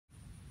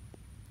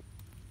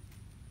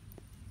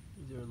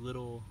These are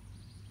little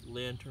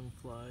lantern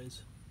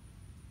flies,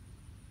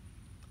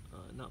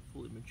 not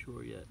fully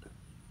mature yet.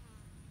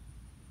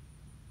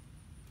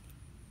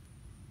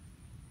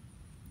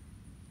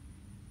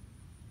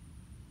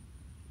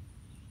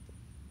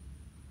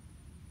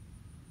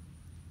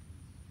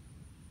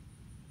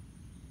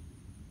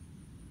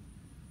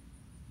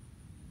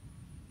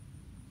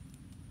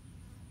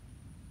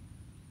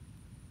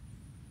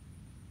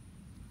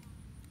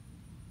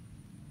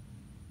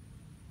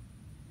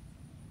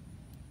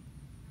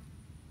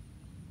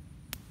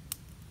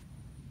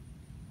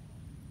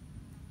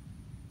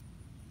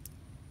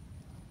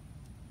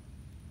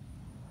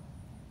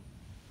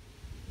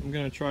 I'm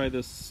gonna try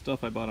this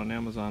stuff I bought on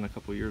Amazon a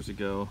couple years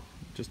ago,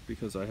 just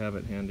because I have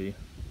it handy.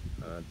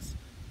 It's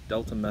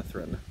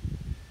Deltamethrin.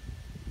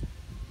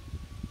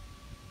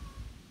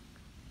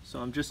 So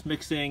I'm just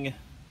mixing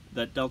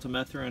that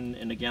Deltamethrin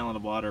in a gallon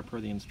of water per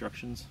the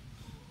instructions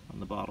on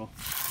the bottle.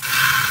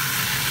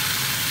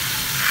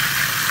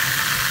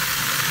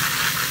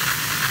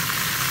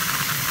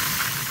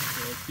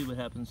 So let's see what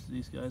happens to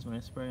these guys when I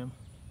spray them.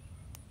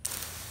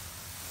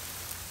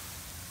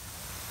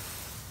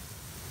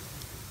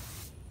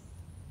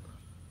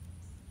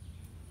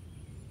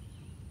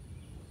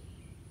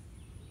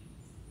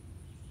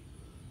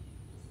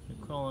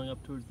 Crawling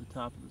up towards the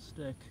top of the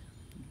stick.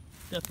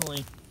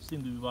 Definitely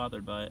seem to be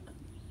bothered by it.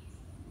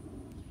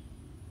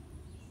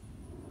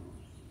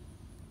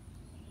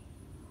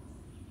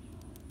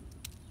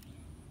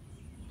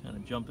 Kind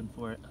of jumping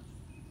for it.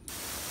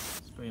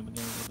 Spray him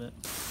again a little bit.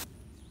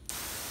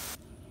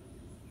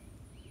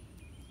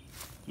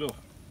 Oh,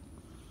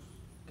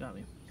 got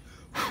me.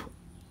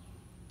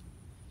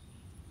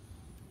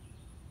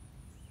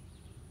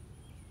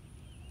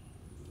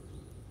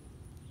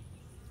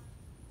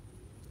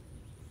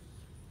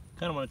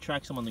 Kind of want to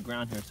track some on the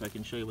ground here so I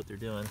can show you what they're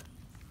doing.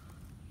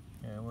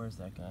 Yeah, where's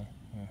that guy?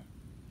 Here,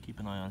 keep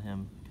an eye on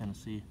him, kind of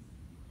see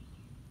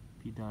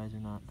if he dies or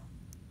not.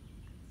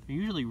 They're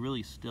usually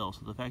really still,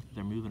 so the fact that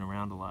they're moving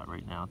around a lot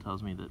right now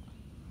tells me that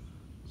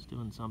it's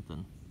doing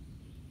something.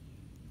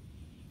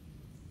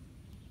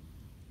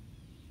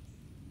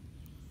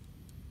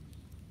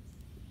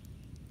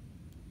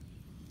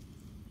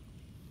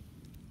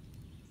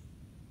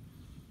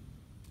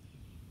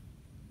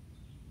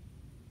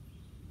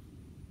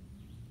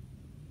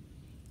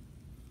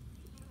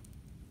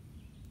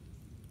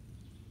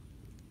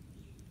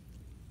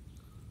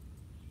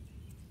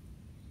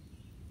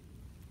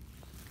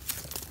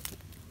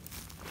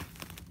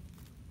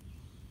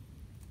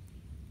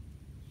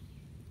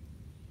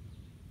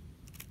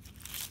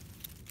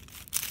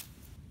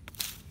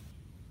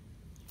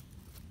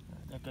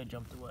 That guy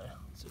jumped away.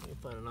 Let's see if we can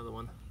find another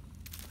one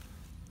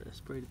that I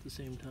sprayed at the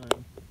same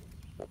time.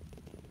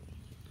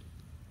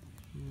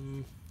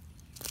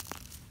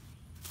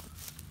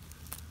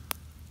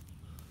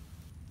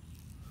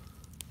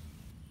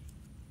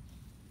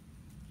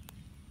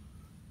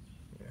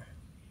 Here.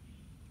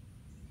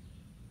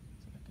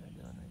 What's that guy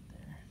doing right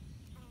there?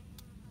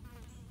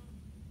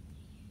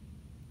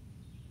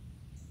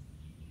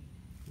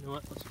 You know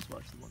what? Let's just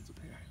watch the ones up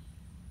here.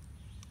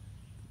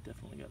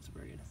 Definitely got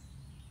sprayed.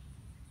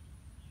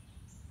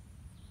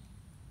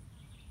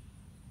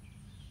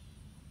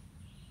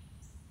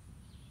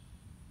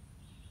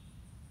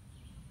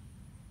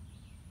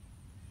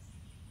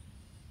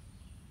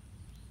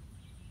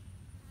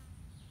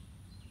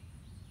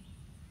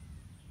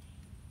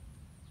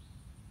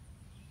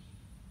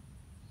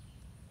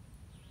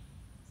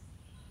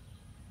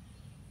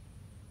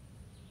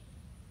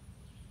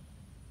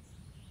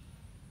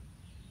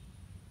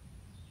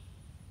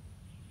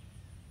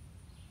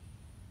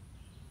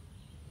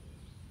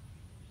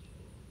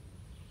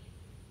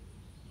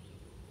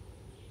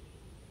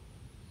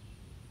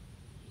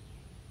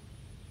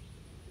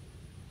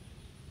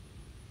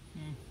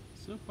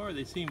 So far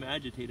they seem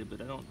agitated,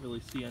 but I don't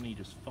really see any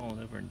just falling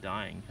over and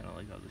dying, kind of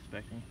like I was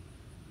expecting.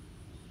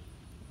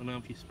 I don't know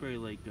if you spray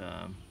like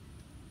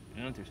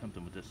ants or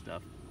something with this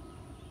stuff.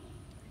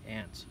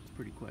 Ants, it's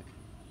pretty quick.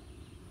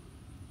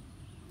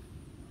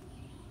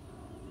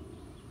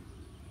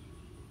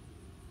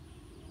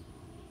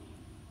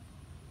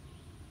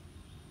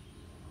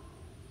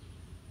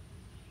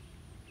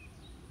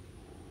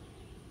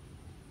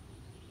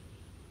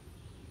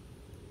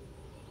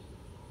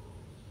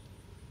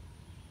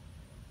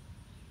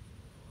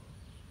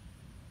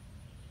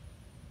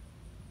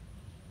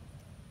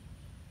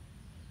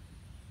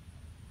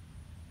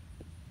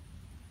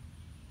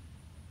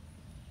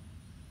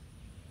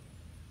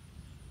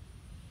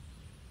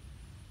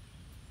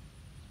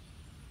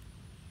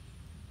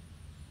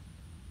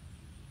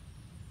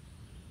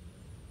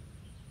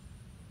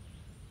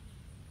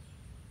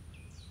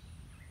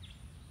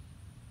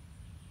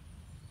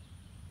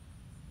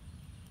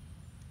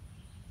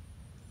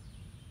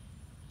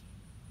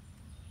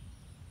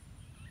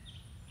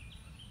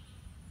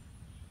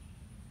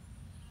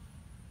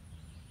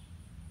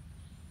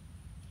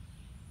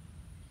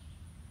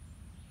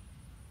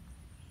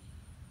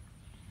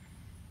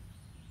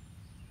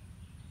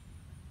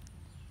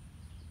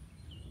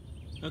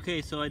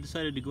 Okay, so I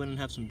decided to go in and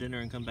have some dinner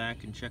and come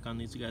back and check on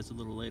these guys a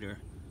little later.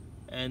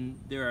 And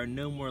there are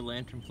no more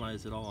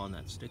lanternflies at all on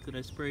that stick that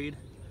I sprayed.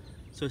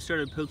 So I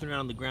started poking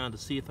around the ground to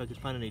see if I could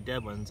find any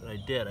dead ones, and I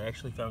did. I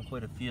actually found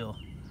quite a few.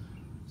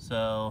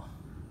 So,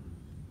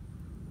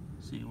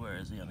 let's see, where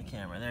is he on the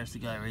camera? There's the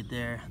guy right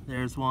there.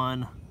 There's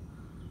one.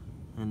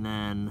 And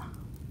then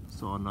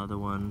saw another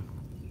one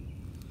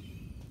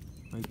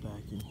right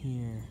back in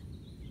here.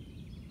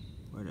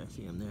 Where did I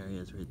see him? There he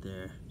is right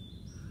there.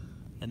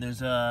 And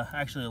there's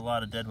actually a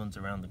lot of dead ones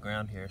around the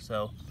ground here,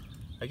 so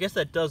I guess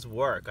that does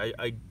work.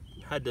 I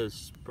had to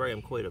spray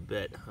them quite a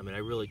bit. I mean, I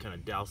really kind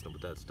of doused them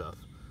with that stuff.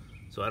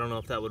 So I don't know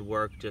if that would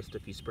work just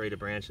if you sprayed a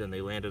branch and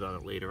they landed on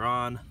it later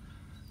on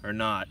or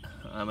not.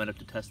 I might have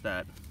to test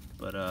that.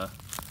 But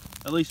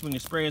at least when you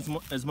spray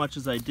as much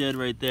as I did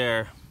right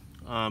there,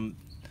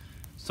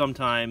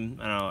 sometime,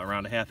 I don't know,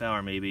 around a half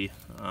hour maybe,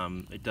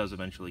 it does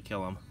eventually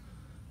kill them.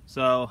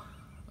 So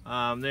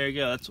there you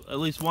go. That's at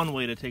least one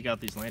way to take out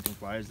these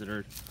lanternflies that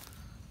are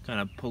kind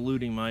of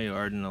polluting my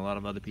yard and a lot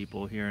of other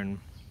people here in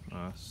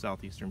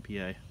southeastern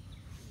PA.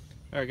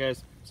 Alright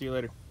guys, see you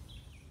later.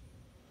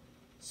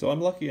 So I'm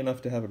lucky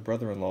enough to have a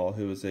brother-in-law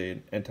who is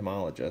an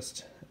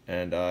entomologist,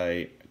 and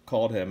I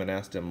called him and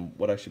asked him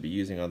what I should be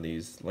using on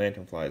these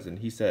lanternflies, and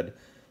he said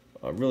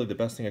really the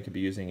best thing I could be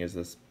using is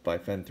this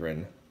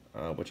bifenthrin,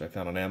 which I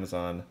found on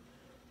Amazon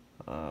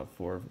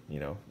for, you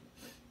know,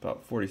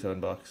 about 47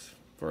 bucks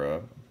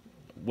for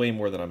way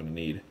more than I'm going to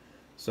need.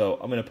 So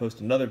I'm going to post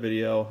another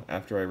video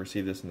after I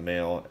receive this in the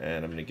mail,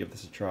 and I'm going to give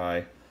this a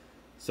try.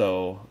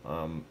 So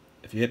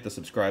if you hit the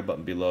subscribe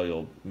button below,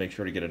 you'll make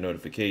sure to get a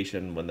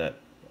notification when that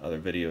other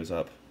video is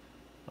up.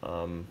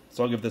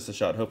 So I'll give this a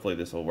shot. Hopefully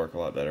this will work a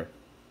lot better.